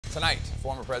Tonight,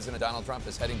 former President Donald Trump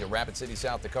is heading to Rapid City,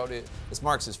 South Dakota. This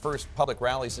marks his first public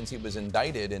rally since he was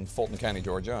indicted in Fulton County,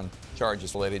 Georgia, on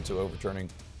charges related to overturning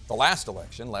the last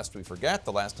election. Lest we forget,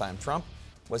 the last time Trump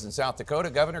was in South Dakota,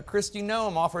 Governor Kristi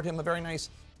Noem offered him a very nice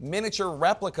miniature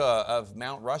replica of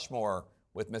Mount Rushmore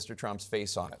with Mr. Trump's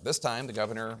face on it. This time, the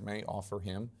governor may offer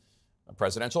him a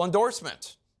presidential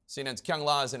endorsement. CNN's Kyung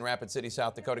Lah is in Rapid City,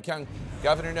 South Dakota. Kyung,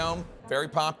 Governor Noem, very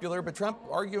popular, but Trump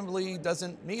arguably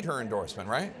doesn't need her endorsement,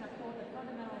 right?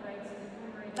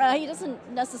 He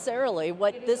doesn't necessarily.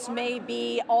 What this may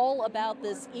be all about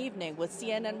this evening, with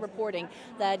CNN reporting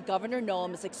that Governor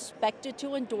Noem is expected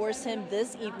to endorse him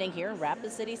this evening here in Rapid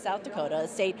City, South Dakota, a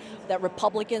state that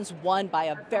Republicans won by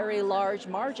a very large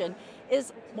margin,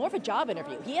 is more of a job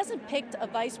interview. He hasn't picked a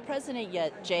vice president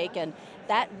yet, Jake, and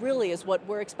that really is what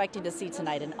we're expecting to see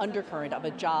tonight, an undercurrent of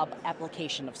a job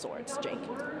application of sorts, Jake.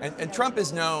 And Trump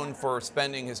is known for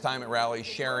spending his time at rallies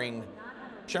sharing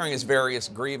his various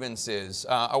grievances.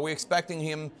 Are we expecting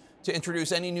him to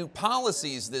introduce any new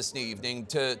policies this evening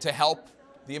to help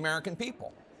the American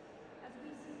people?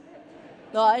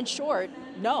 In short,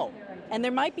 no. And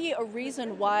there might be a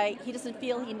reason why he doesn't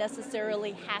feel he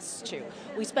necessarily has to.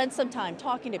 We spent some time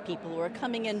talking to people who are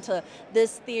coming into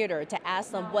this theater to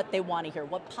ask them what they want to hear.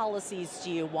 What policies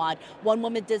do you want? One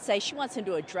woman did say she wants him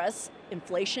to address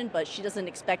inflation, but she doesn't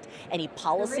expect any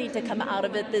policy to come out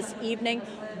of it this evening.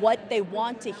 What they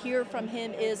want to hear from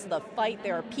him is the fight.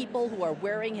 There are people who are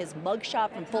wearing his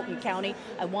mugshot from Fulton County.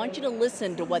 I want you to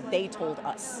listen to what they told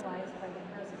us.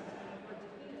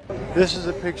 This is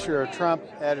a picture of Trump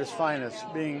at his finest,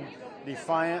 being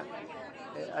defiant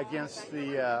against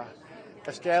the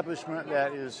establishment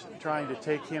that is trying to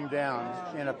take him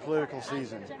down in a political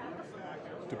season.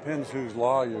 Depends whose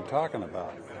law you're talking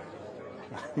about.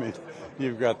 I mean,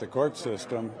 you've got the court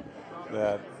system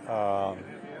that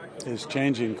is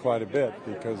changing quite a bit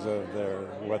because of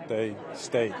what they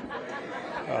state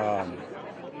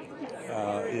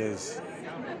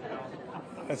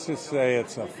let's just say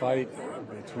it's a fight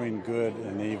between good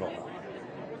and evil.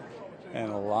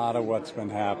 And a lot of what's been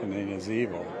happening is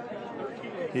evil.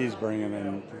 He's bringing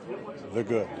in the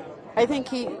good. I think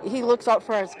he looks out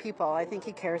for his people. I think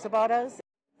he cares about us.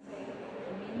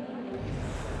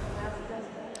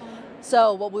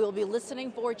 So what we will be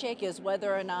listening for, Jake, is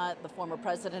whether or not the former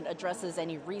president addresses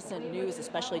any recent news,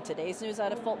 especially today's news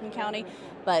out of Fulton County.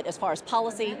 But as far as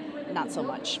policy, not so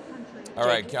much. All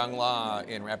right, Kyung Lah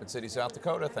in Rapid City, South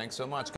Dakota. Thanks so much.